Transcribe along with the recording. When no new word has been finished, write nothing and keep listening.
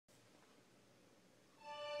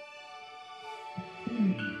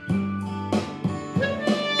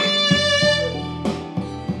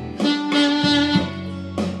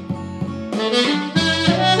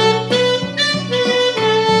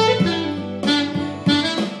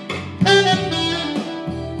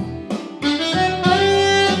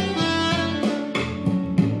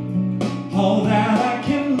All that I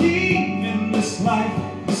can leave in this life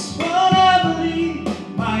is what I believe.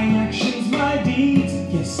 My actions, my deeds,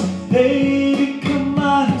 yes, they become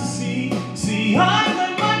my seed. See, I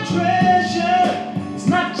learned my treasure is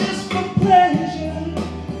not just for pleasure,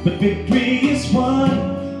 but victory is won.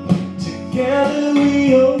 Together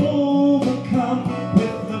we overcome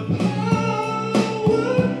with the power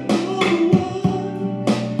of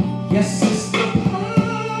one. Yes, it's the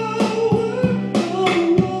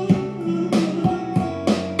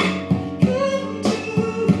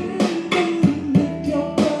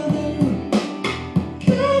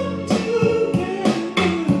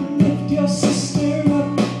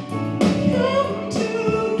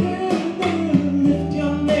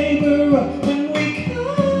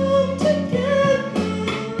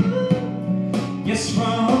yes,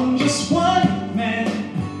 from just one man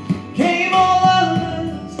came all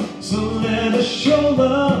others. So let us show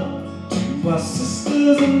love to our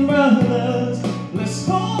sisters and brothers. Let's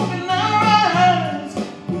open our eyes.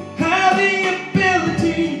 We have the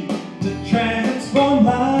ability to transform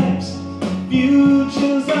lives.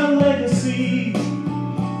 Futures are legacies.